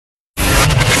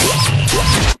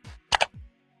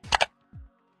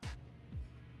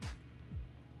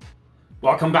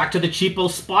Welcome back to the CHEAP-O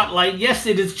Spotlight. Yes,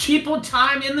 it is CHEAP-O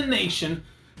time in the nation.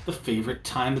 The favorite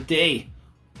time of day,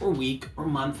 or week, or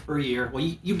month, or year. Well,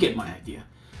 you get my idea.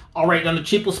 All right, on the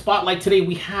CHEAP-O Spotlight today,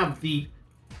 we have the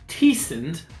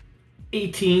Thsinde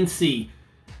 18C.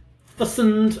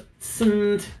 Thsinde.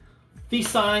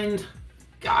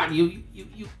 God, you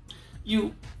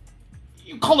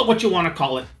call it what you want to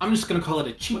call it. I'm just going to call it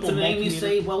a CHEAP-O multimeter. What's the name you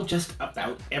say? Well, just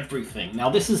about everything.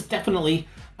 Now, this is definitely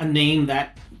a name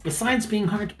that, besides being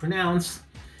hard to pronounce,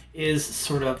 is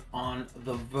sort of on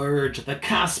the verge, the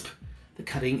cusp, the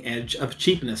cutting edge of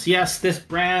cheapness. Yes, this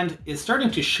brand is starting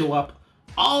to show up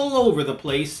all over the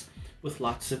place with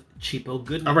lots of CHEAP-O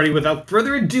goodness. Alrighty, without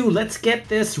further ado, let's get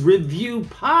this review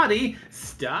party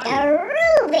started. A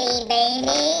ruby,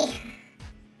 baby.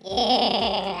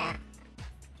 Yeah.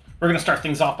 We're going to start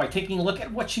things off by taking a look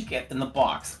at what you get in the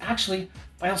box. Actually,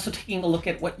 by also taking a look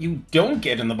at what you don't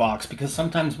get in the box, because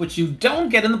sometimes what you don't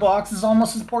get in the box is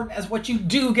almost as important as what you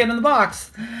do get in the box.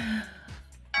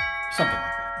 Something like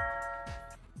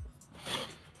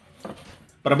that.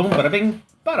 Bada boom, bada bing,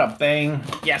 bada bang.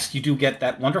 Yes, you do get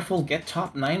that wonderful Get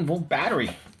Top 9-volt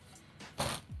battery.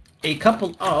 A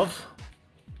couple of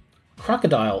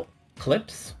crocodile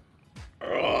clips.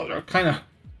 Oh, they're kind of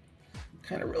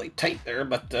really tight there,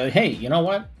 but hey, you know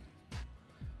what?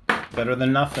 Better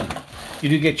than nothing. You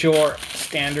do get your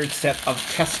standard set of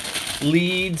test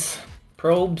leads,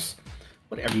 probes,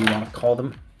 whatever you want to call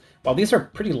them. Well, these are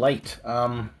pretty light.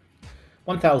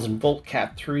 1000 volt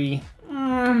Cat 3.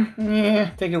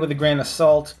 Yeah, take it with a grain of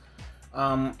salt.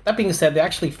 That being said, they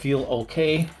actually feel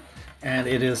okay, and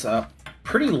it is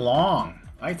pretty long.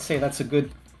 I'd say that's a good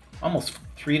almost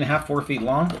 3.5, 4 feet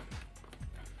long.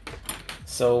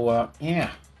 So,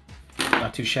 yeah,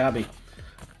 not too shabby.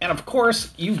 And of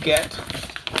course, you get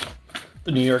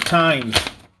the New York Times.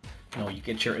 You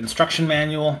get your instruction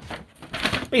manual.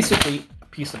 Basically, a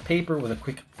piece of paper with a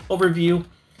quick overview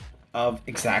of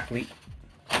exactly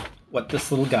what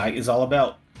this little guy is all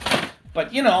about.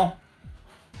 But,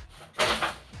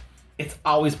 it's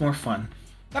always more fun.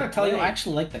 Gotta tell you, I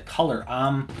actually like the color.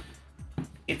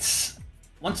 It's,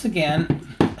 once again,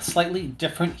 a slightly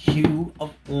different hue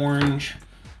of orange.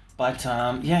 But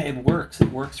yeah, it works.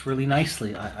 It works really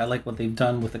nicely. I like what they've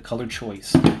done with the color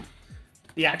choice.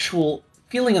 The actual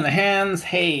feeling in the hands,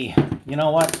 hey, you know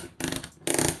what?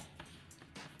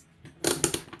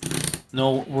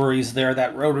 No worries there.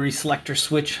 That rotary selector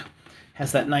switch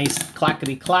has that nice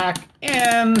clackety-clack,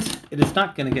 and it is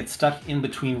not going to get stuck in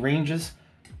between ranges.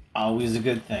 Always a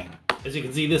good thing. As you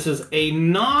can see, this is a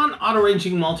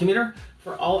non-auto-ranging multimeter.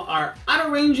 For all our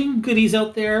auto-ranging goodies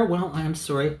out there, well, I'm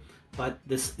sorry, but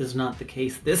this is not the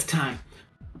case this time.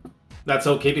 That's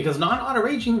okay, because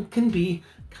non-auto-ranging can be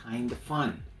kind of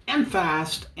fun and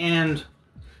fast and,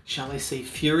 shall I say,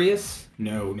 furious?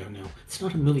 No. It's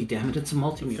not a movie, damn it. It's a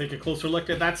multimeter. Let's take a closer look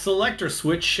at that selector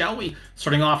switch, shall we?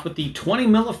 Starting off with the 20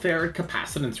 millifarad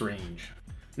capacitance range.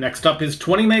 Next up is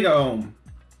 20 mega ohm.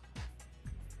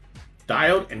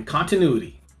 Diode and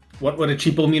continuity. What would a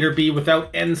CHEAP-O meter be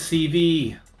without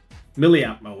NCV?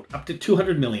 Milliamp mode, up to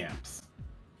 200 milliamps.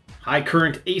 High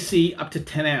current AC, up to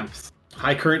 10 amps.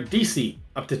 High current DC,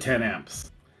 up to 10 amps.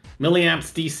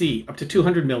 Milliamps DC, up to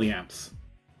 200 milliamps.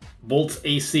 Volts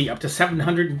AC, up to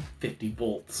 750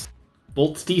 volts.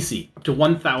 Volts DC, up to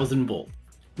 1000 volts.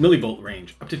 Millivolt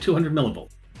range, up to 200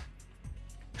 millivolts.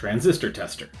 Transistor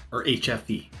tester, or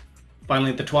HFE.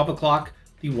 Finally, at the 12 o'clock,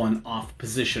 the one-off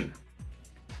position.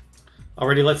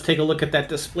 Alrighty, let's take a look at that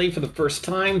display for the first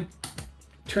time.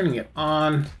 Turning it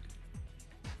on.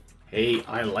 Hey,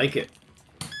 I like it.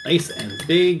 Nice and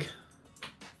big.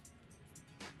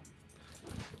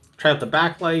 Try out the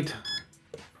backlight.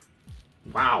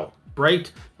 Wow,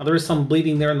 bright. Now there is some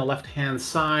bleeding there on the left-hand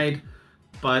side,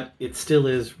 but it still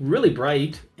is really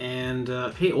bright. And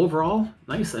hey, overall,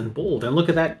 nice and bold. And look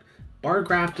at that bar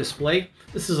graph display.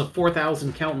 This is a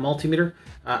 4,000 count multimeter.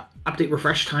 Update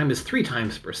refresh time is 3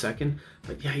 times per second.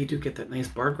 But yeah, you do get that nice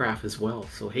bar graph as well.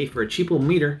 So hey, for a CHEAP-O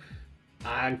meter,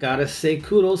 I gotta say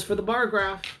kudos for the bar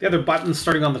graph. The other buttons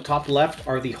starting on the top left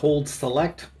are the hold,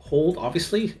 select, hold.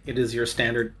 Obviously, it is your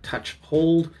standard touch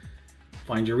hold.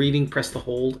 Find your reading, press the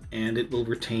hold, and it will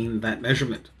retain that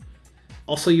measurement.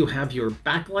 Also, you have your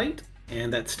backlight,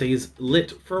 and that stays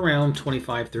lit for around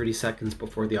 25-30 seconds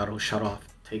before the auto shut-off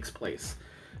takes place.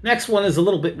 Next one is a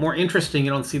little bit more interesting. You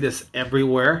don't see this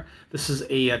everywhere. This is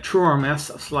a true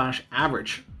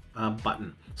RMS/average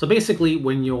button. So basically,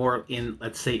 when you're in,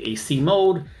 let's say, AC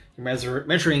mode, you're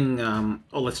measuring,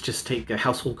 let's just take a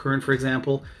household current, for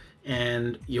example,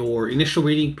 and your initial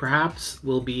reading perhaps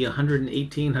will be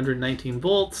 118, 119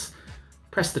 volts.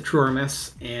 press the true or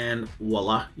miss, and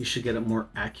voila, you should get a more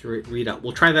accurate readout.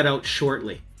 We'll try that out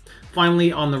shortly.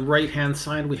 Finally, on the right-hand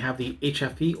side, we have the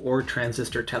HFE or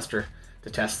transistor tester to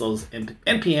test those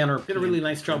NPN or did a really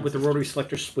nice job with the rotary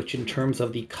selector switch in terms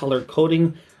of the color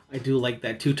coding. I do like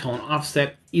that two-tone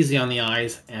offset, easy on the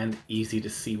eyes and easy to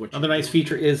see. Another nice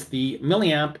feature is the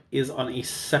milliamp is on a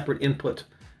separate input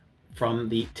from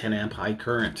the 10 amp high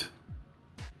current.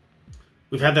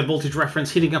 We've had that voltage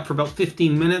reference heating up for about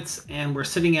 15 minutes and we're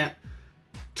sitting at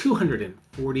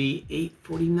 248,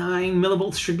 49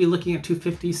 millivolts, should be looking at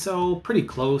 250, so pretty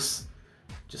close,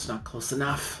 just not close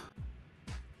enough.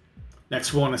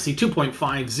 Next we want to see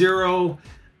 2.50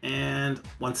 and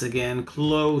once again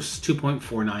close,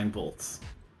 2.49 volts.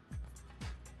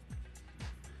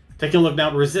 Taking a look now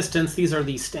at resistance, these are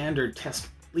the standard test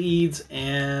leads,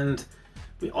 and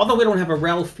although we don't have a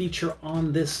rel feature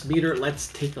on this meter, let's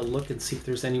take a look and see if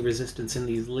there's any resistance in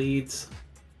these leads.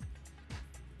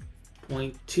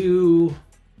 0.2,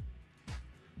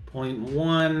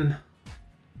 0.1,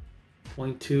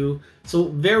 0.2, so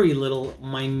very little,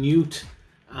 minute,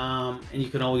 and you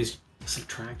can always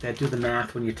subtract that, do the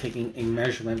math when you're taking a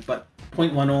measurement, but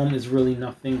 0.1 ohm is really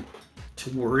nothing to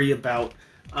worry about.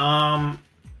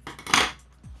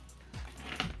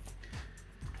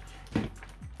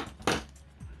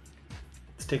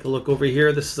 Let's take a look over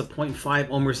here. This is a 0.5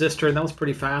 ohm resistor, and that was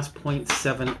pretty fast,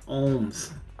 0.7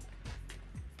 ohms.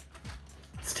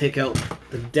 Take out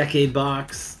the decade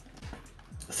box,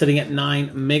 sitting at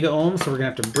 9 mega ohms, so we're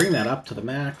gonna have to bring that up to the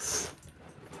max.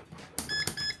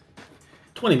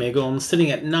 20 mega ohms, sitting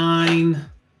at 9-ish.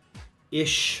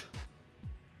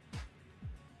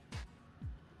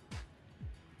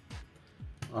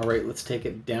 All right, let's take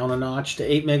it down a notch to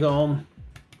 8 mega ohm,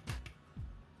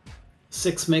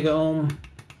 6 mega ohm,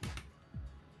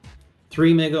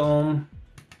 3 mega ohm,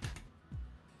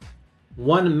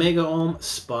 1 mega ohm,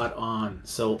 spot on.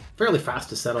 So fairly fast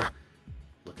to settle,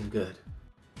 looking good.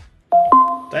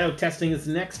 Diode testing is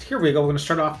next. Here we go. We're going to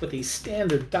start off with a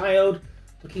standard diode,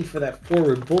 looking for that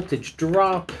forward voltage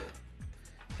drop.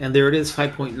 And there it is,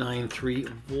 5.93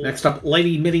 volts. Next up, light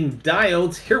emitting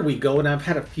diodes. Here we go. And I've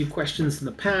had a few questions in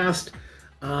the past.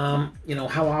 You know,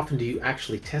 how often do you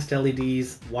actually test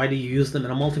LEDs? Why do you use them in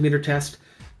a multimeter test?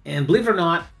 And believe it or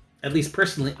not, at least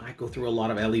personally, I go through a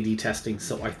lot of LED testing,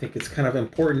 so I think it's kind of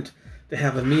important to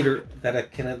have a meter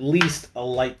that can at least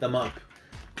light them up.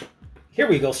 Here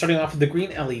we go, starting off with the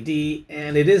green LED,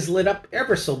 and it is lit up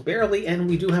ever so barely, and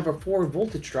we do have a forward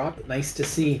voltage drop. Nice to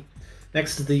see.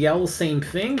 Next to the yellow, same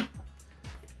thing.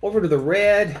 Over to the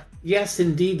red, yes,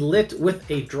 indeed, lit with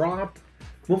a drop.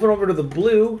 Moving over to the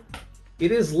blue,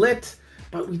 it is lit,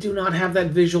 but we do not have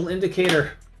that visual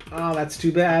indicator. Oh, that's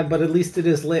too bad, but at least it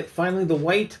is lit. Finally, the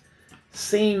white.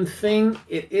 Same thing,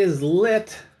 it is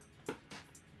lit,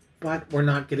 but we're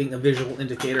not getting a visual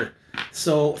indicator.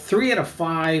 So 3 out of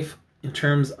 5 in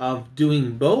terms of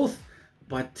doing both,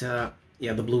 but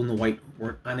yeah, the blue and the white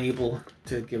weren't unable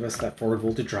to give us that forward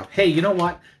voltage drop. Hey, you know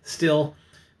what? Still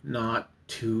not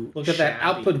too Look at that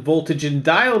output voltage in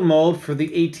diode mode for the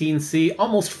 18C,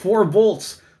 almost 4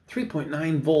 volts,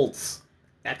 3.9 volts.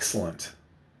 Excellent.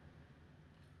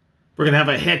 We're going to have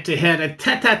a head-to-head, a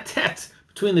tete-a-tete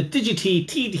between the Digi-T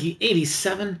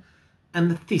TD87 and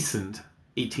the Thsinde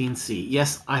 18C.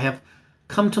 Yes, I have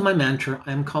come to my mantra.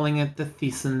 I am calling it the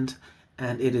Thsinde,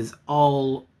 and it is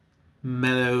all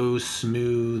mellow,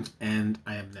 smooth, and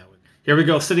I am now in. Here we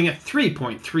go, sitting at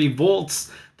 3.3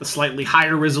 volts, the slightly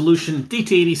higher resolution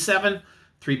DT87,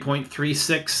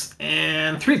 3.36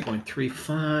 and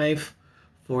 3.35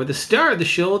 for the star of the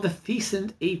show, the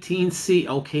Thsinde 18C.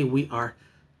 Okay, we are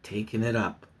taking it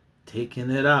up, taking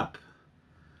it up.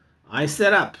 I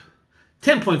set up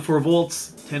 10.4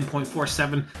 volts,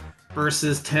 10.47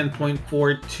 versus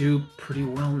 10.42, pretty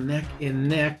well neck and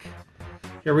neck.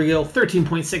 Here we go,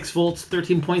 13.6 volts,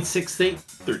 13.68,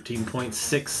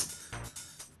 13.6,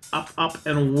 up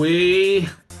and away.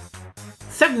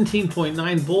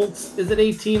 17.9 volts, is it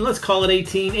 18? Let's call it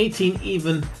 18, 18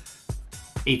 even.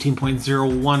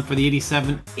 18.01 for the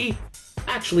 87,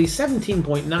 actually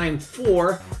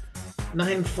 17.94.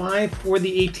 9.5 for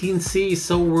the 18C,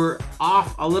 so we're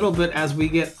off a little bit as we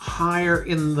get higher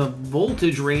in the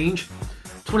voltage range.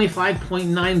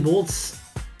 25.9 volts,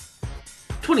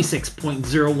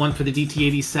 26.01 for the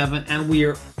DT87, and we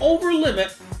are over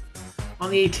limit on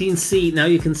the 18C. Now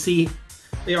you can see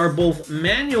they are both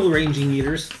manual ranging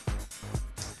meters.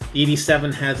 The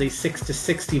 87 has a 6 to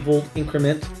 60 volt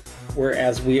increment,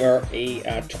 whereas we are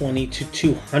a 20 to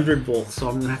 200 volts. So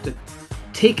I'm going to have to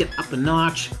take it up a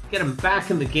notch, get them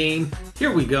back in the game.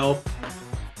 Here we go.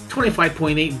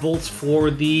 25.8 volts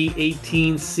for the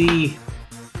 18C.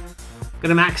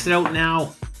 Gonna max it out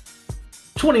now.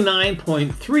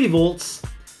 29.3 volts,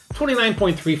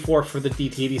 29.34 for the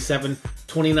DT87,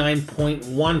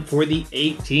 29.1 for the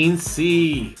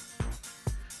 18C.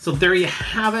 So there you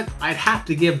have it. I'd have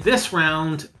to give this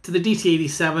round to the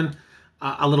DT87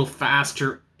 a little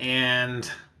faster and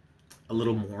a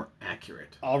little more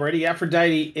accurate. Alrighty,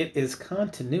 Aphrodite, it is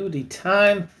continuity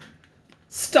time.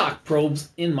 Stock probes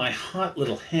in my hot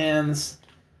little hands.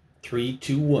 3,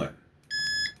 2, 1.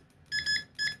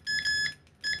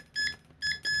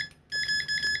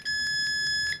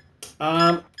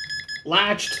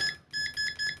 Latched.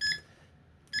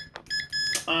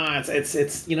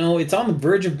 It's you know, it's on the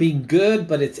verge of being good,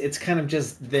 but it's kind of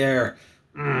just there.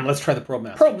 Let's try the Probe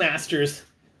Master. Probe Masters,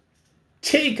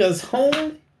 take us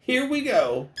home. Here we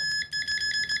go.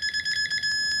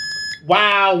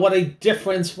 Wow, what a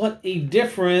difference! What a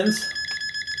difference!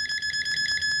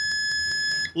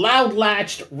 Loud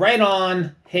latched, right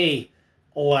on. Hey,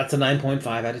 oh, that's a 9.5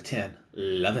 out of 10.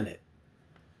 Loving it.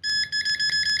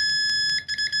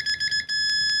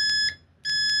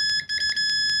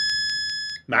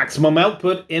 Maximum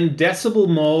output in decibel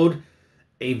mode.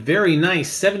 A very nice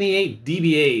 78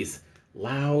 dBAs.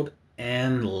 Loud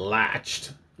and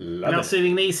latched. Love it.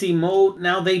 Sitting in AC mode.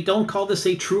 Now, they don't call this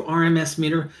a true RMS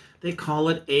meter. They call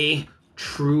it a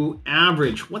true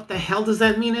average. What the hell does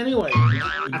that mean anyway?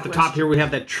 At the top here, we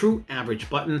have that true average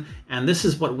button. And this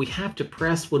is what we have to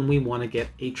press when we want to get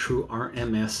a true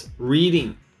RMS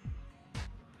reading.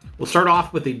 We'll start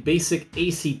off with a basic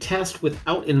AC test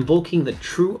without invoking the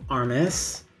true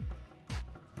RMS.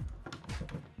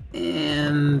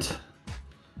 And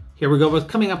here we go. It's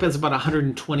coming up as about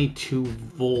 122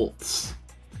 volts.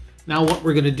 Now what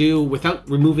we're going to do without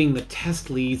removing the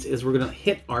test leads is we're going to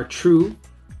hit our true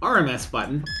RMS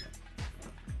button.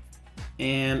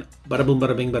 And bada boom,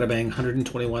 bada bing, bada bang,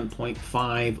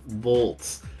 121.5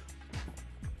 volts.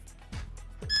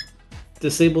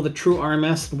 Disable the true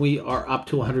RMS, we are up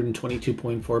to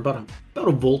 122.4, about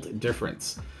a volt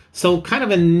difference. So kind of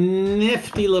a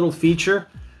nifty little feature.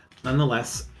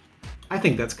 Nonetheless, I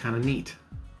think that's kind of neat.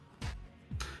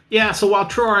 Yeah, so while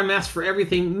true RMS for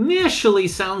everything initially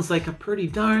sounds like a pretty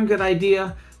darn good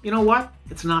idea, you know what?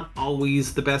 It's not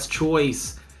always the best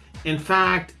choice. In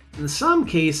fact, in some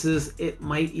cases, it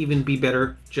might even be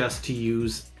better just to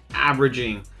use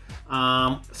averaging.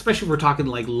 Especially if we're talking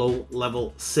like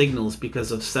low-level signals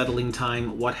because of settling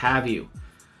time, what have you.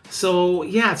 So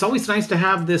yeah, it's always nice to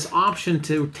have this option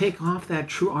to take off that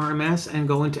true RMS and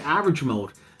go into average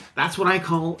mode. That's what I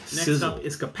call sizzle. Next up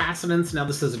is capacitance. Now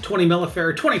this is a 20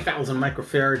 millifarad, 20,000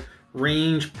 microfarad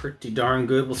range. Pretty darn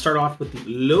good. We'll start off with the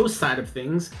low side of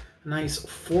things. A nice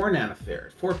 4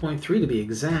 nanofarad, 4.3 to be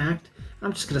exact.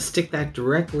 I'm just going to stick that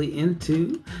directly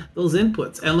into those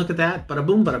inputs. And look at that. Bada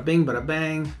boom, bada bing, bada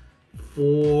bang.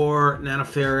 4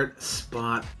 nanofarad,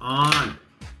 spot on.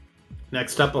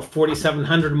 Next up, a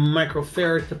 4700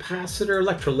 microfarad capacitor,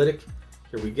 electrolytic.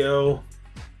 Here we go.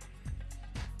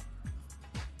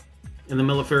 In the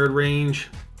millifarad range.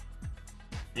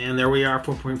 And there we are,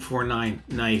 4.49.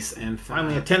 Nice. And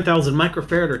finally, a 10,000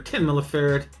 microfarad or 10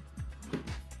 millifarad.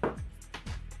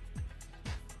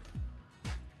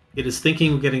 It is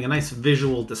thinking we're getting a nice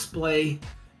visual display.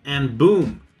 And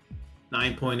boom.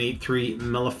 9.83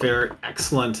 millifarad,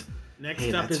 excellent.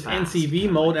 Next up is fast. NCV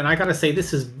mode, and I gotta say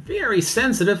this is very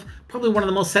sensitive. Probably one of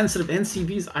the most sensitive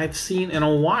NCVs I've seen in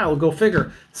a while. Go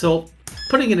figure. So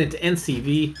putting it into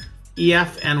NCV,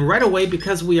 EF, and right away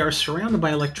because we are surrounded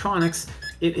by electronics,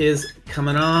 it is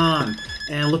coming on.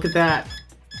 And look at that!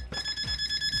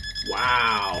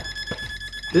 Wow,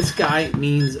 this guy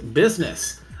means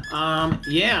business.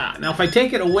 Yeah. Now if I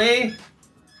take it away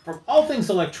from all things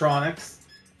electronics,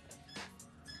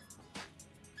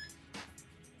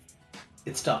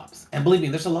 it stops. And believe me,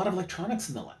 there's a lot of electronics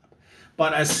in the lab.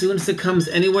 But as soon as it comes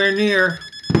anywhere near,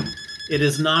 it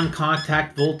is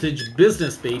non-contact voltage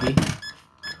business, baby.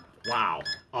 Wow.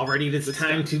 Already it is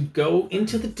time to go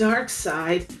into the dark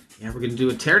side. Yeah, we're going to do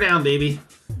a teardown, baby.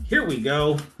 Here we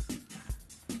go.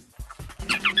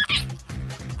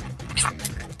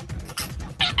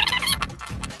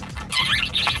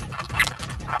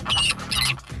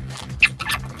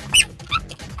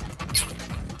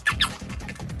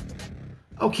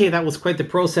 Okay, that was quite the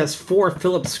process. 4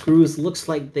 Phillips screws. Looks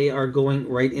like they are going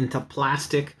right into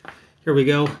plastic. Here we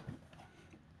go.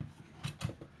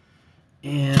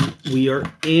 And we are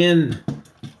in.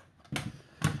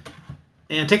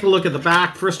 And take a look at the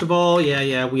back. First of all,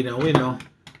 yeah, we know.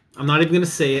 I'm not even going to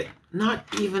say it. Not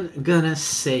even going to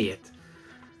say it.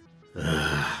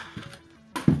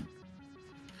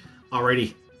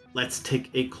 Alrighty, let's take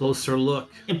a closer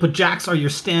look. Input jacks are your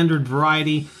standard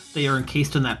variety. They are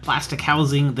encased in that plastic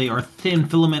housing. They are thin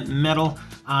filament metal.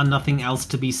 Nothing else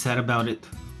to be said about it.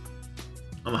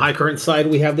 On the high current side,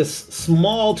 we have this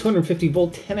small 250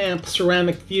 volt 10 amp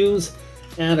ceramic fuse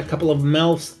and a couple of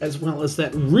melts, as well as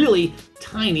that really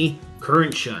tiny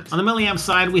current shunt. On the milliamp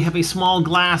side, we have a small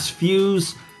glass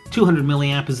fuse. 200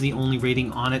 milliamp is the only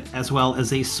rating on it, as well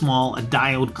as a small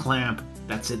diode clamp.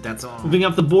 That's it, that's all. Moving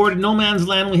up the board, in no man's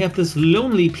land, we have this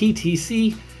lonely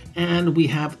PTC, and we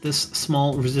have this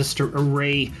small resistor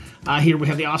array. Here we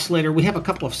have the oscillator. We have a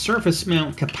couple of surface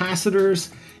mount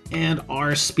capacitors and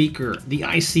our speaker. The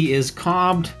IC is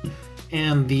cobbed,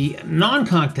 and the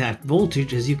non-contact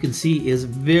voltage, as you can see, is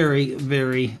very,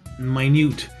 very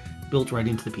minute, built right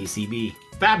into the PCB.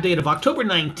 Fab date of October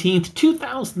 19th,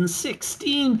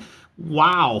 2016.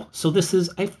 Wow, so this is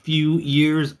a few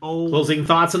years old. Closing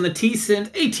thoughts on the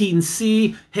Thsinde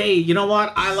 18C. Hey, you know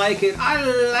what? I like it. I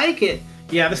like it.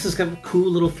 Yeah, this is kind of a cool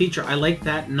little feature. I like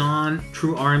that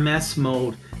non-true RMS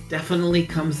mode. Definitely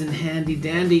comes in handy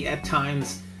dandy at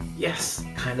times. Yes,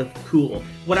 kind of cool.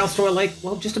 What else do I like?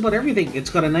 Well, just about everything.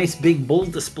 It's got a nice big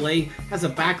bold display, has a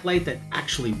backlight that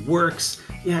actually works.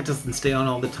 Yeah, it doesn't stay on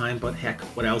all the time, but heck,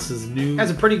 what else is new? Has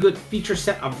a pretty good feature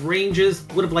set of ranges.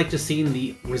 Would have liked to seen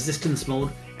the resistance mode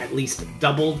at least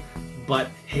doubled, but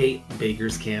hey,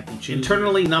 beggars can't be choosers.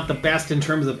 Internally, not the best in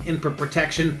terms of input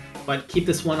protection, but keep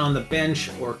this one on the bench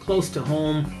or close to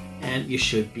home, and you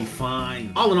should be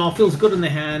fine. All in all, feels good in the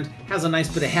hand, has a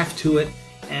nice bit of heft to it,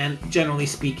 and generally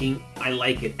speaking, I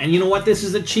like it. And you know what? This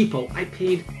is a cheapo. I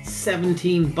paid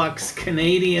 17 bucks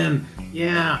Canadian.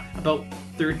 Yeah, about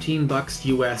 13 bucks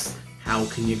US. How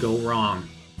can you go wrong?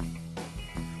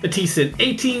 The Thsinde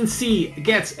 18C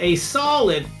gets a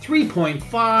solid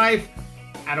 3.5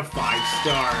 out of 5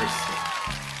 stars.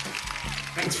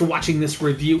 Thanks for watching this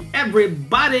review,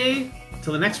 everybody.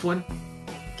 Till the next one,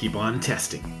 keep on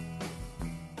testing.